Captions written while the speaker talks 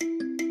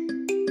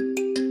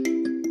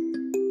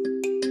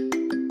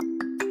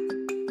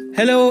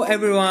Hello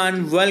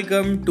everyone,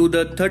 welcome to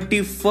the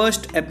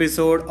 31st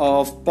episode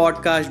of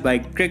Podcast by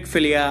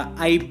Crickphilia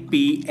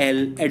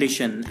IPL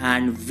edition,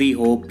 and we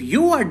hope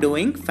you are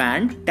doing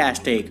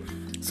fantastic.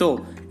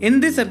 So, in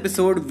this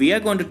episode we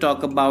are going to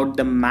talk about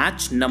the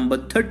match number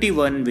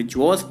 31 which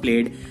was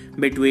played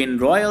between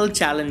Royal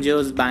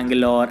Challengers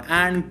Bangalore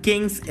and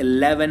Kings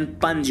 11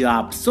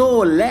 Punjab. So,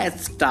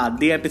 let's start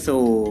the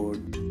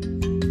episode.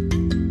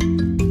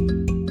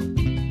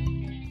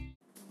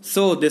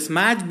 So, this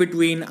match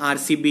between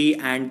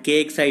RCB and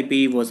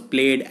KXIP was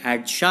played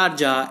at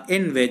Sharjah,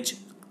 in which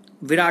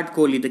Virat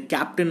Kohli, the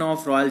captain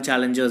of Royal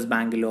Challengers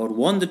Bangalore,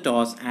 won the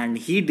toss and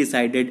he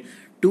decided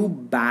to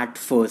bat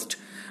first.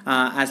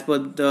 As per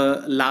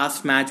the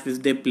last match which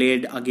they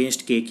played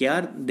against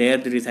KKR, there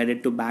they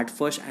decided to bat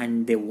first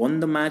and they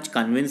won the match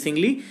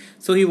convincingly.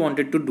 So he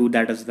wanted to do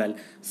that as well.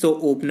 So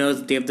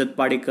openers Devdutt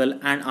Padikkal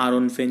and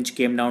Aaron Finch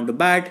came down to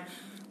bat.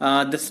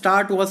 The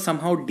start was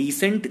somehow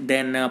decent,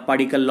 then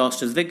Padikkal lost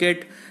his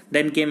wicket.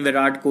 Then came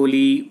Virat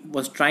Kohli,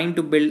 was trying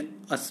to build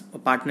a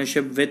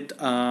partnership with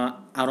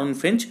Aaron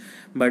Finch,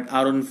 but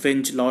Aaron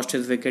Finch lost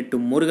his wicket to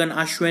Murugan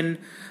Ashwin.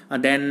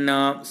 Then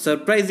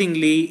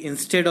surprisingly,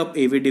 instead of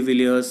AB de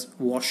Villiers,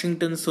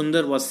 Washington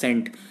Sundar was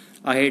sent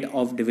ahead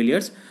of de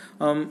Villiers.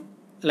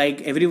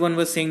 Like everyone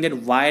was saying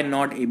that why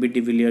not AB de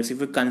Villiers? If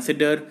you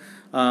consider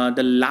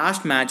the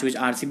last match which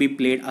RCB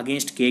played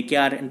against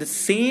KKR in the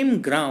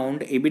same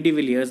ground, AB de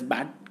Villiers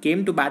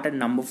came to bat at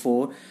number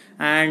 4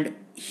 and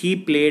he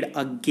played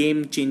a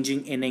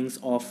game-changing innings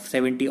of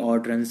 70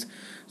 odd runs.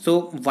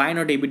 So why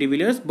not AB de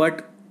Villiers?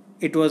 But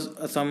it was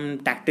some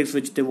tactics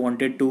which they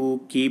wanted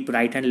to keep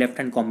right hand left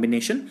hand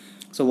combination.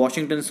 So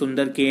Washington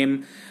Sundar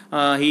came.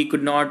 He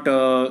could not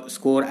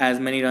score as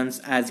many runs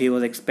as he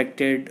was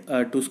expected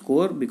to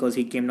score because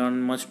he came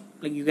down much,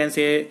 like you can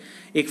say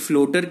एक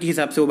floater के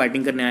हिसाब से वो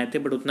batting करने आए थे,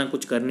 but उतना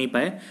कुछ कर नहीं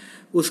पाए.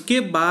 उसके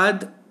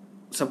बाद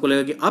सबको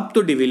लगा कि अब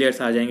तो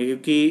डिविलियर्स आ जाएंगे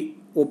क्योंकि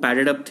वो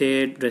पैडेड अप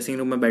थे, ड्रेसिंग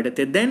रूम में बैठे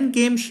थे. Then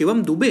came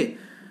Shivam Dube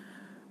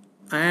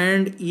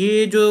and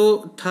ये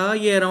जो था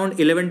ये अराउंड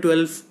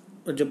 11-12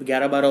 जब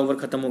 11-12 ओवर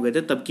खत्म हो गए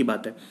थे तब की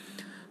बात है.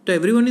 तो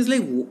everyone is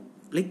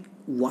like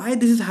why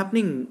this is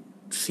happening?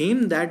 Same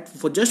that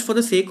for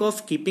the sake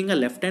of keeping a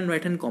left hand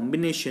right hand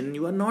combination,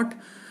 you are not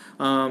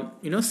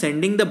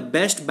sending the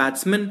best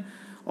batsman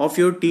of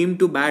your team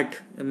to bat.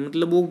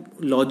 मतलब वो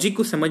logic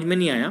को समझ में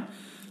नहीं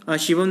आया.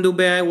 शिवम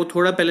दुबे आए, वो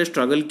थोड़ा पहले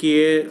स्ट्रगल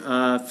किए,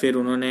 फिर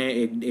उन्होंने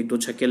एक दो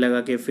छक्के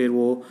लगा के फिर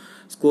वो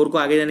स्कोर को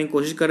आगे जाने की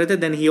कोशिश कर रहे थे.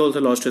 Then he also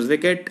lost his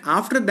wicket.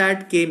 After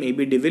that came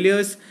AB de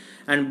Villiers.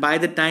 And by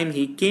the time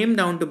he came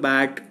down to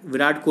bat,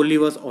 Virat Kohli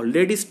was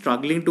already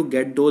struggling to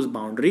get those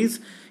boundaries.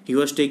 He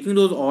was taking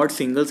those odd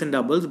singles and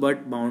doubles,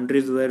 but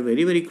boundaries were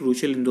very, very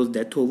crucial in those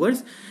death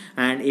overs.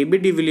 And AB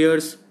de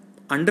Villiers,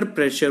 under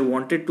pressure,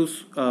 wanted to,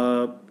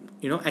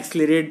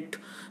 accelerate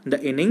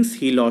the innings.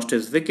 He lost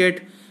his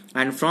wicket.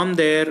 And from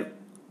there,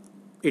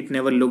 it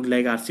never looked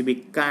like RCB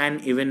can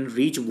even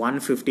reach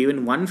 150.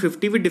 Even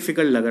 150 भी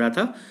difficult लग रहा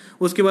था.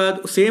 उसके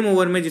बाद same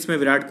over में जिसमें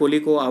विराट कोहली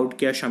को out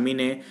किया शमी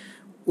ने,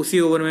 उसी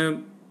ओवर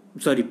में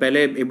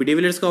पहले AB de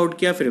Villiers को आउट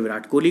किया, फिर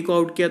विराट कोहली को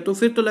आउट किया, तो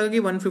फिर तो लगा कि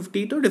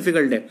 150 तो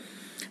डिफिकल्ट है.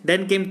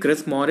 Then came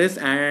Chris Morris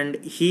and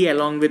he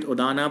along with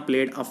Udana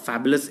played a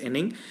fabulous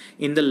inning.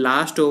 In the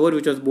last over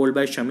which was bowled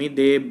by Shami,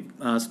 they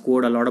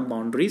scored a lot of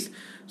boundaries.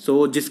 So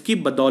जिसकी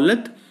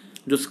बदौलत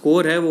जो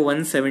स्कोर है वो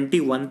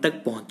 171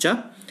 तक पहुंचा.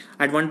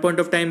 At one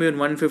point of time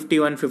even 150,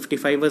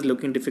 155 was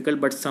looking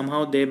difficult, but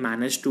somehow they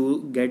managed to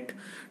get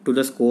to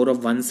the score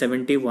of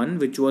 171,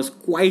 which was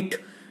quite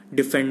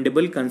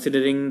defendable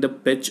considering the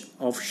pitch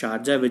of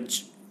Sharjah,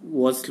 which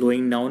was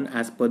slowing down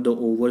as per the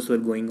overs were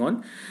going on.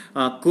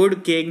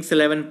 Could Kings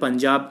 11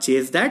 Punjab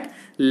chase that?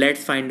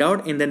 Let's find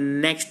out in the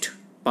next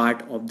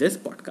part of this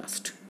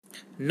podcast.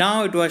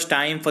 Now it was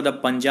time for the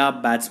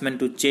Punjab batsmen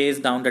to chase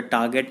down the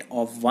target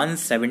of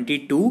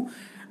 172,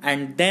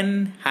 and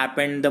then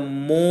happened the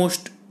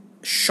most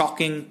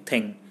shocking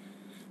thing.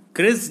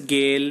 Chris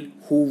Gayle,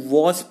 who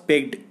was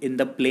picked in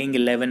the playing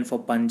 11 for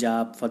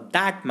Punjab for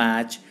that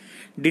match,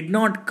 did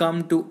not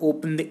come to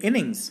open the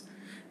innings.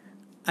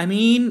 I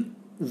mean,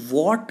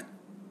 what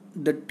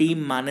the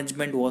team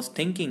management was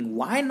thinking?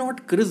 Why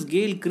not Chris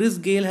Gayle? Chris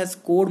Gayle has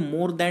scored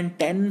more than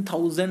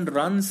 10,000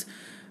 runs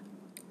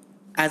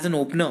as an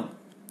opener,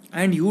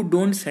 and you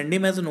don't send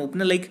him as an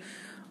opener. Like,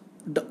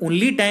 the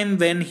only time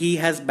when he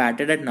has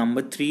batted at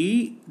number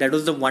 3, that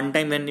was the one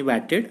time when he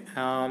batted.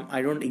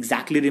 I don't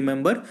exactly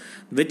remember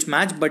which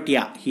match, but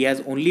yeah, he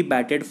has only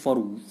batted for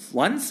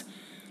once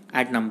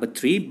at number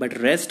 3, but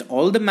rest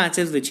all the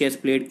matches which he has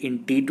played in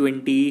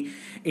T20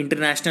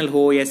 international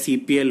हो या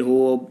CPL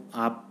हो,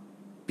 आप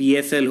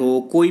PSL हो,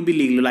 कोई भी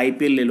league लो,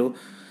 IPL ले लो,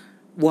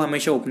 वो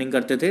हमेशा ओपनिंग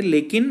करते थे.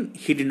 लेकिन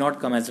he did not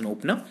come as an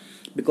opener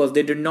because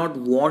they did not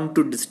want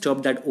to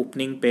disturb that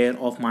opening pair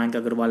of Mayank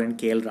Agarwal and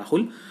KL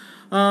Rahul.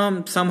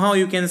 Somehow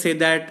you can say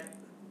that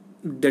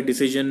the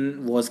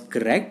decision was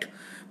correct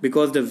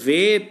because the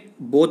way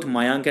both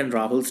Mayank and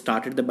Rahul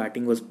started the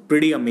batting was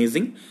pretty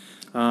amazing.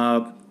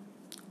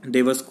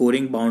 They were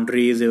scoring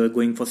boundaries, they were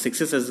going for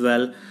sixes as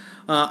well.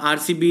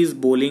 RCB's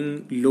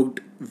bowling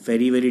looked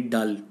very, very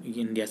dull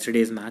in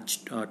yesterday's match,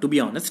 to be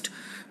honest,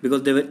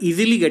 because they were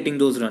easily getting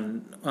those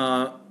runs.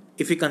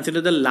 If you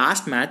consider the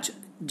last match,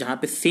 जहाँ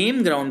पे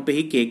same ground पे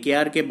ही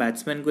KKR के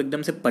batsman को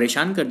एकदम से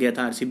परेशान कर दिया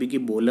था आरसीबी की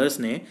बॉलर्स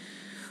ने,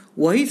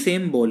 वही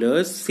सेम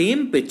बॉलर्स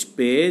सेम पिच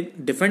पे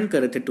डिफेंड कर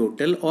रहे थे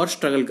टोटल और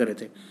स्ट्रगल कर रहे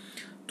थे.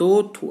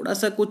 तो थोड़ा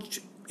सा कुछ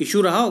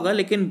इशू रहा होगा,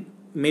 लेकिन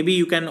may be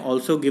you can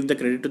also give the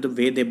credit to the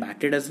way they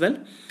batted as well.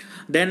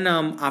 Then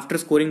after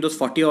scoring those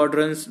 40 odd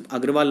runs,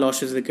 Agarwal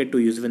lost his wicket to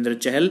Yuzvendra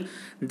Chahal.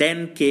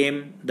 Then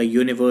came the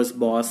universe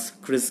boss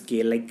Chris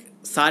Gayle. Like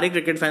सारे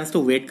cricket fans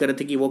तो wait कर रहे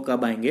थे कि वो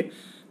कब आएंगे,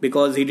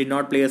 because he did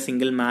not play a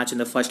single match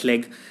in the first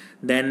leg.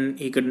 Then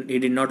he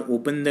did not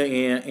open the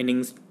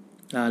innings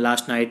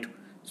last night.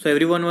 So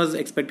everyone was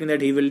expecting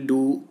that he will do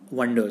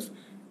wonders.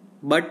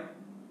 But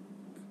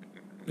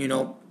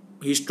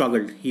he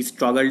struggled. He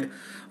struggled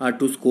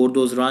to score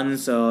those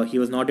runs.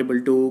 He was not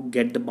able to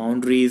get the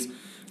boundaries.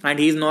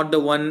 And he is not the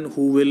one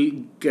who will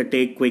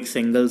take quick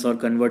singles or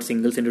convert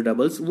singles into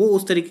doubles. वो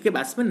उस तरीके के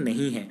batsman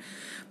नहीं है.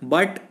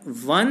 But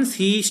once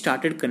he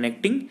started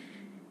connecting,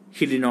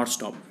 he did not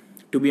stop.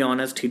 To be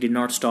honest, he did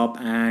not stop,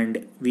 and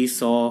we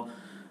saw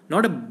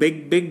not a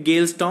big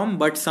Gale storm,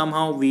 but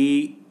somehow we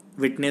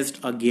witnessed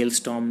a Gale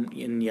storm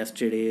in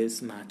yesterday's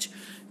match.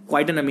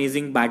 Quite an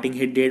amazing batting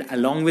he did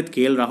along with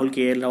KL Rahul.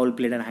 KL Rahul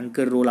played an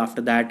anchor role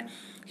after that.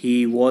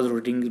 He was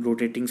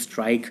rotating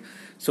strike.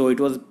 So it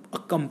was a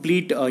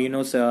complete,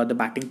 the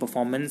batting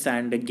performance,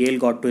 and Gale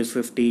got to his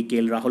 50,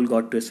 KL Rahul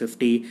got to his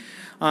 50.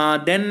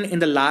 Then in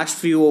the last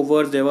few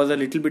overs, there was a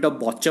little bit of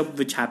botch-up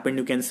which happened,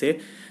 you can say,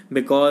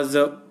 because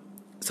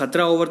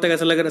 17 over तक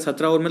ऐसा लग रहा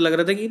 17 over में लग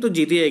रहा था कि तो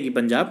जीती जाएगी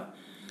पंजाब,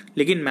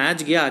 लेकिन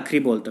मैच गया आखिरी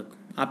बॉल तक.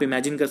 आप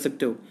इमेजिन कर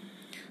सकते हो,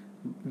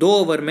 2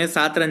 ओवर में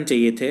 7 रन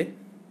चाहिए थे,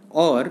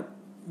 और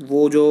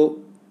वो जो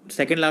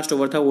सेकेंड लास्ट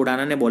ओवर था वो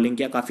उडाना ने बॉलिंग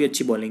किया, काफ़ी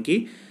अच्छी बॉलिंग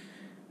की.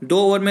 2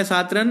 ओवर में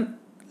 7 रन,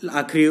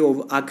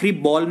 आखिरी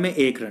बॉल में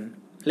 1 run.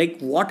 Like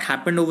what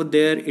happened over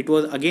there. It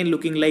was again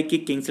looking like कि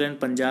किंग्स इलेवन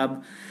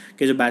पंजाब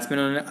के जो बैट्समैन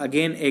उन्होंने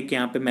अगेन एक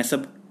यहाँ पे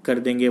मैसअप कर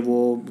देंगे,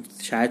 वो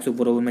शायद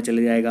सुपर ओवर में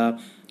चले जाएगा,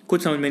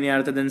 कुछ समझ में नहीं आ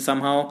रहा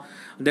था.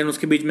 देन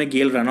उसके बीच में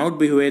गेल रन आउट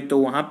भी हुए, तो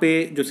वहाँ पे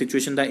जो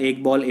सिचुएशन था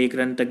 1 बॉल 1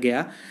 रन तक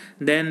गया.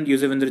 Then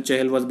Yuzvendra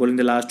Chahal was bowling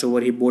the last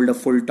over. He bowled a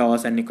full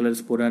toss and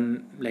Nicholas Pooran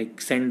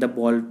like send the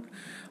ball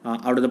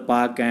out of the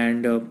park,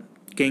 and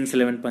Kings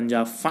 11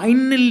 Punjab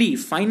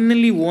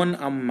finally won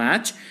a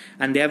match,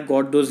 and they have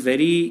got those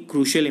very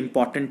crucial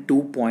important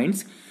 2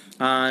 points.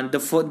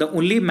 The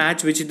only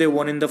match which they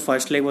won in the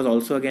first leg was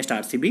also against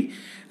RCB,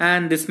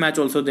 and this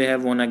match also they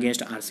have won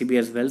against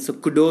RCB as well. So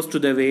kudos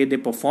to the way they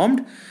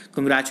performed.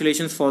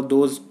 Congratulations for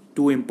those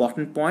 2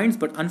 important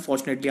points, but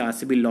unfortunately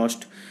RCB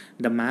lost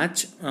the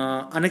match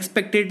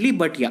unexpectedly,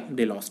 but yeah,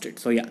 they lost it.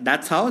 So yeah,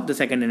 that's how the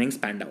second innings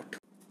panned out.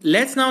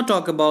 Let's now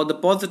talk about the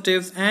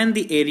positives and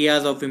the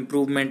areas of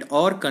improvement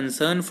or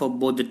concern for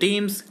both the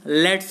teams.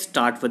 Let's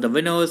start with the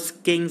winners,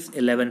 Kings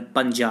 11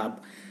 Punjab.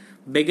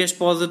 Biggest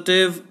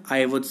positive, I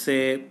would say,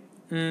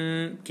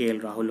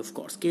 KL Rahul, of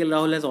course. KL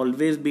Rahul has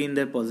always been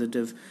their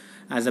positive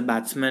as a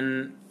batsman.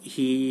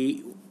 He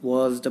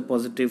was the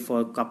positive for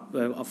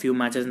a few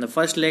matches in the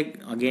first leg.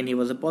 Again, he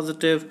was a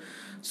positive.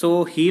 So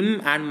him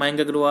and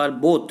Mayank Agarwal,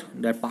 both,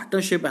 their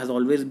partnership has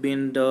always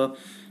been the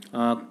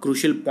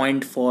crucial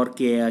point for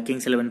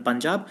Kings 11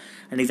 Punjab,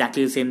 and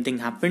exactly the same thing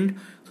happened.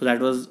 So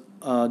that was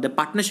the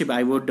partnership.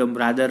 I would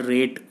rather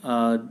rate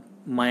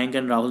Mayank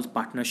and Rahul's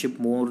partnership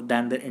more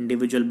than the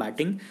individual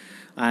batting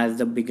as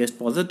the biggest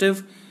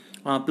positive.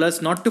 Plus,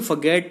 not to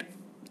forget,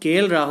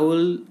 KL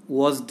Rahul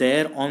was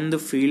there on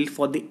the field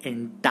for the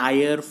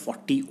entire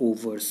 40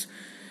 overs.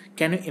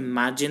 Can you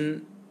imagine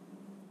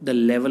the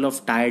level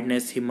of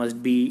tiredness he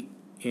must be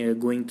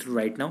going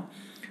through right now?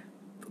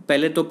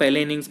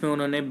 पहले innings में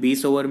उन्होंने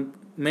 20 over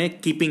में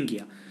keeping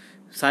किया,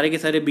 सारे के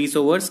सारे 20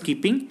 overs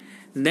keeping.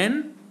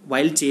 Then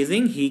while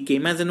chasing he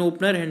came as an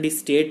opener and he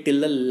stayed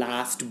till the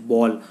last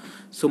ball.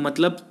 सो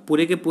मतलब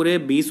पूरे के पूरे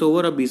 20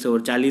 ओवर और 20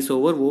 ओवर 40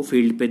 ओवर वो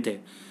फील्ड पे थे.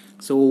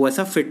 सो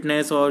वैसा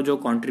फिटनेस और जो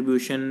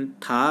कंट्रीब्यूशन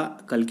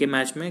था कल के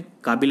मैच में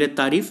काबिल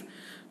तारीफ,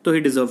 तो he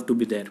deserve to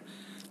be there.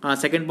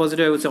 Second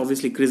positive, I would say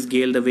obviously Chris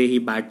Gayle, the way he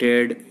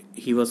batted.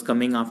 He was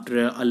coming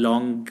after a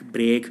long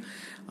break,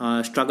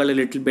 struggled a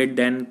little bit.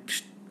 Then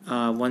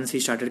once he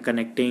started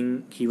connecting,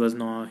 he was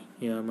not,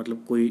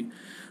 मतलब कोई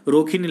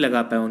रोक ही नहीं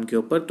लगा पाया उनके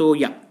ऊपर. तो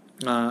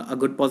a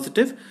good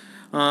positive.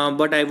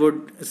 But I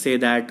would say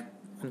that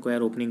उनको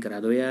यार ओपनिंग करा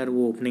दो यार,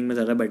 वो ओपनिंग में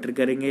ज़्यादा बेटर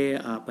करेंगे,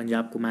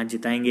 पंजाब को मैच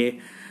जिताएंगे.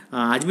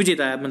 आज भी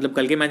जिताया, मतलब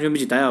कल के मैच में भी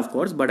जिताया of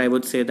course, but I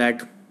would say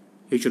that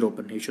he should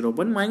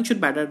open. Mayank should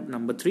bat at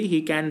number 3. He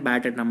can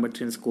bat at number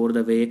 3 and score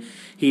the way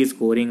he is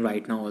scoring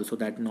right now also.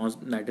 That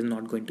is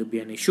not going to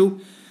be an issue.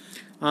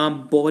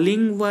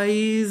 Bowling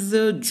wise,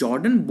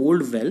 Jordan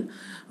bowled well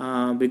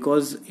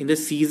because in the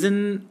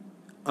season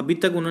अभी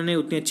तक उन्होंने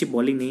उतनी अच्छी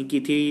bowling नहीं की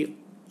थी,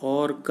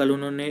 और कल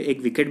उन्होंने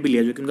एक विकेट भी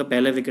लिया जो कि उनका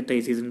पहला विकेट था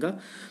इस सीजन का.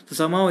 So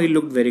somehow he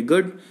looked very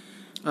good.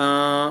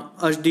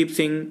 Arshdeep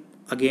Singh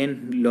again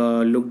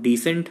looked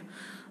decent.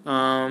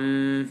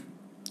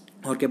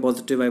 और क्या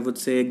positive, I would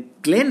say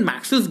Glenn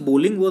Maxwell's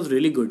bowling was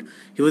really good.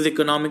 He was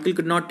economical,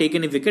 could not take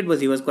any wicket,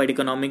 but he was quite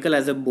economical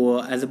as a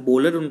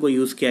bowler. उनको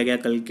use किया गया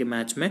कल के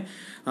match में,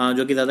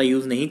 जो कि ज़्यादा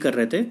यूज़ नहीं कर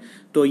रहे थे.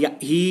 तो या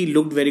he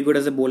looked very good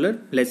as a bowler.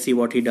 Let's see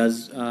what he does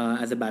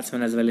as a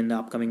batsman as well in the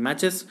upcoming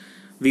matches.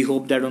 We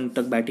hope that उन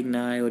तक बैटिंग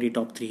ना आए और ये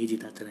टॉप 3 ही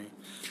जिताते रहें.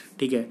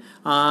 ठीक है.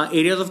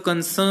 Areas of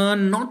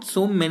concern not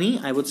so many,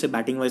 I would say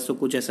batting wise तो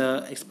कुछ ऐसा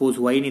एक्सपोज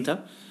हुआ ही नहीं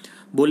था.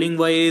 Bowling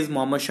wise,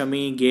 Mohammad Shami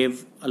gave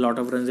a lot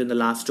of runs in the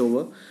last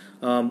over.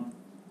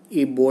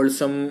 He bowled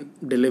some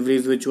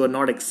deliveries which were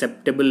not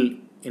acceptable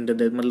in the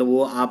मतलब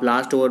वो आप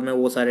last over में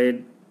वो सारे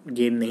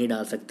गेंद नहीं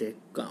डाल सकते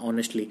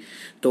ऑनेस्टली.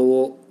 तो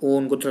वो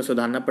उनको थोड़ा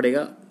सुधारना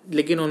पड़ेगा.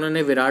 लेकिन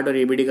उन्होंने विराट और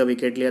एबीडी का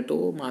विकेट लिया तो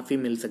माफ़ी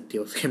मिल सकती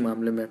है उसके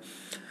मामले में.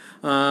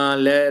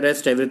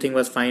 Rest everything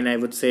was fine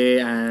I would say.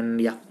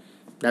 And या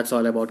that's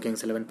all about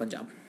Kings 11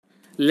 Punjab.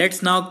 Let's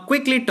now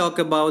quickly talk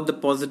about the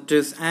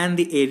positives and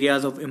the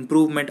areas of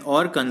improvement or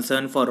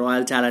concern for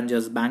Royal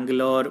Challengers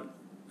Bangalore.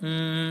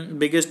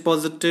 Biggest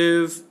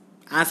positive,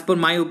 as per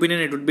my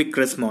opinion, it would be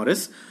Chris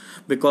Morris,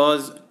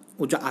 because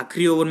वो जो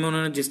आखिरी over में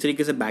उन्होंने जिस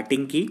तरीके से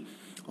batting की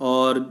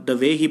और the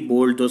way he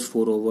bold those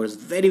 4 overs,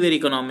 very very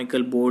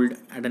economical, bold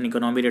eight an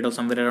economy rate of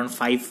somewhere around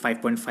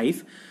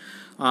 5.5.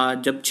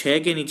 जब 6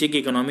 के नीचे की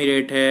इकोनॉमी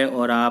रेट है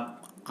और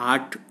आप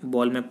 8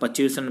 बॉल में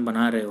 25 रन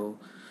बना रहे हो,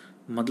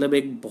 मतलब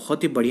एक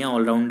बहुत ही बढ़िया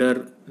ऑलराउंडर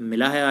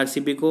मिला है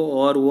आरसीबी को.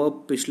 और वो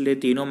पिछले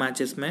तीनों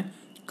मैचेस में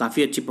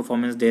काफ़ी अच्छी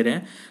परफॉर्मेंस दे रहे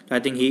हैं. तो I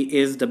think he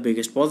is the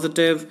biggest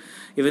positive.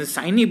 Even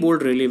Saini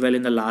bold really well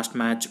in the last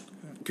match,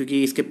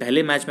 क्योंकि इसके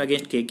पहले मैच में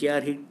against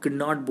KKR he could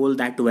not बोल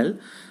that well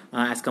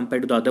as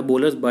compare to the other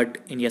bowlers, but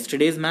in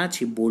yesterday's match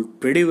he bold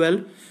pretty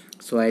well.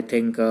 So I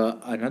think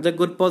another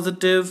good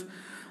positive.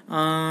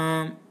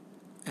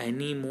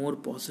 Any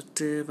more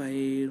positive,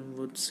 I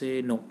would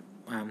say no.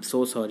 I'm so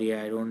sorry,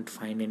 I don't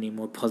find any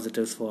more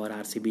positives for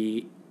RCB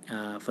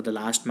for the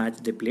last match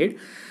they played.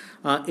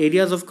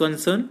 Areas of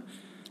concern,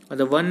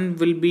 the one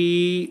will be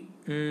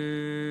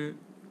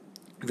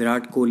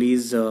Virat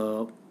Kohli's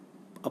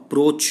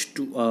approach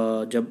to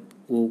जब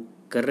वो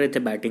कर रहे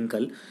थे batting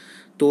कल,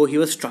 तो he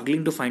was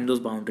struggling to find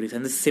those boundaries,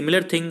 and the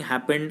similar thing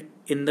happened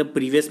in the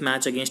previous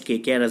match against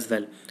KKR as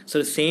well. So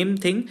the same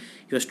thing,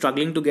 he was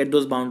struggling to get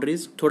those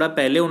boundaries. थोड़ा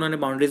पहले उन्होंने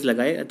boundaries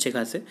लगाए अच्छे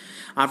खासे.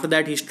 After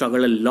that he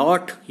struggled a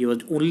lot. He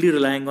was only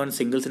relying on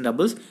singles and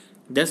doubles.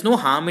 There's no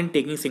harm in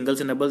taking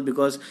singles and doubles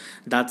because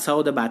that's how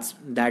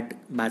that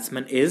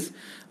batsman is.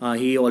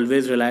 He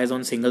always relies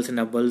on singles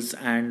and doubles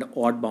and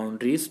odd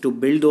boundaries to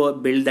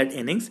build that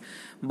innings.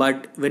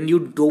 But when you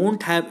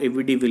don't have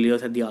A.B. de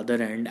Villiers at the other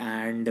end,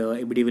 and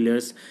A.B. de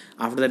Villiers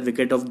after that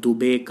wicket of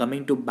Dubey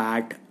coming to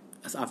bat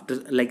after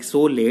like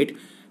so late,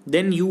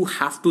 then you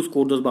have to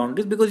score those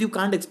boundaries, because you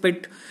can't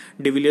expect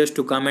de Villiers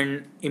to come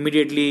and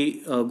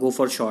immediately go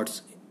for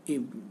shots.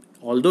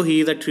 Although he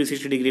is a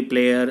 360-degree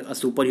player, a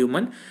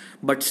superhuman,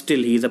 but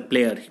still he is a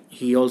player.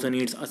 He also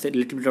needs a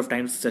little bit of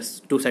time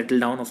to settle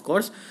down, of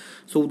course.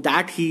 So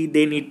that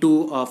they need to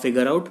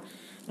figure out.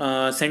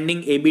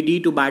 Sending ABD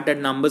to bat at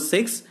number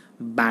 6,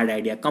 bad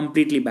idea,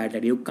 completely bad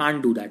idea. You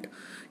can't do that.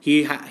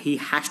 He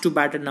has to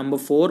bat at number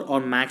 4 or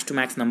max to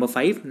max number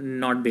 5,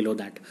 not below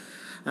that.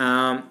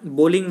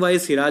 Bowling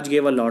wise, Siraj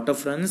gave a lot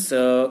of runs.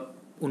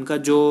 उनका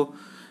जो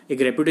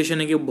एक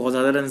reputation है कि वो बहुत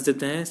ज़्यादा runs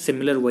देते हैं,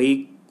 सिमिलर वही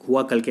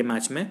हुआ कल के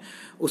मैच में.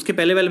 उसके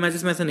पहले वाले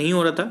मैचेस में ऐसा नहीं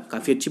हो रहा था,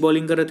 काफ़ी अच्छी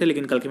बॉलिंग कर रहे थे,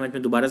 लेकिन कल के मैच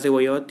में दोबारा से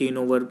वही हुआ. 3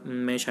 ओवर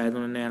में शायद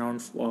उन्होंने अराउंड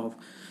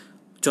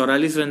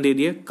 44 रन दे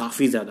दिए,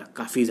 काफ़ी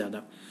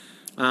ज़्यादा.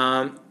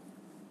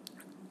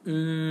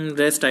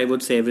 Rest, I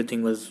would say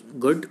everything was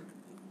good,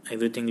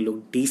 everything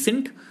looked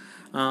decent.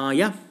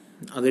 Yeah,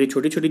 अगर ये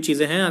छोटी छोटी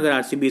चीज़ें हैं, अगर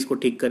आरसीबी इसको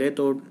ठीक करे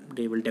तो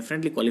they will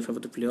definitely qualify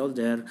for the playoffs.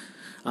 They are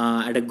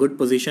at a good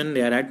position.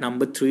 They are at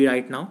number 3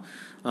 right now.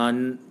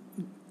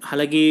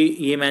 हालांकि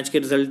ये मैच के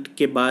रिजल्ट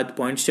के बाद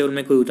पॉइंट्स टेबल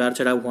में कोई उतार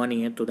चढ़ाव हुआ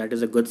नहीं है, तो that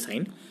is a good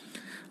sign.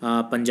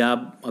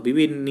 Punjab अभी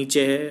भी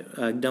नीचे है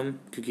एकदम,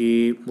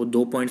 क्योंकि वो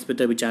 2 पॉइंट्स पे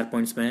थे, अभी 4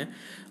 पॉइंट्स में है.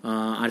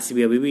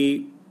 आरसीबी अभी भी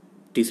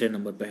तीसरे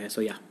नंबर पे है.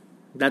 सो या,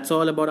 दैट्स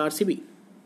ऑल अबाउट आरसीबी.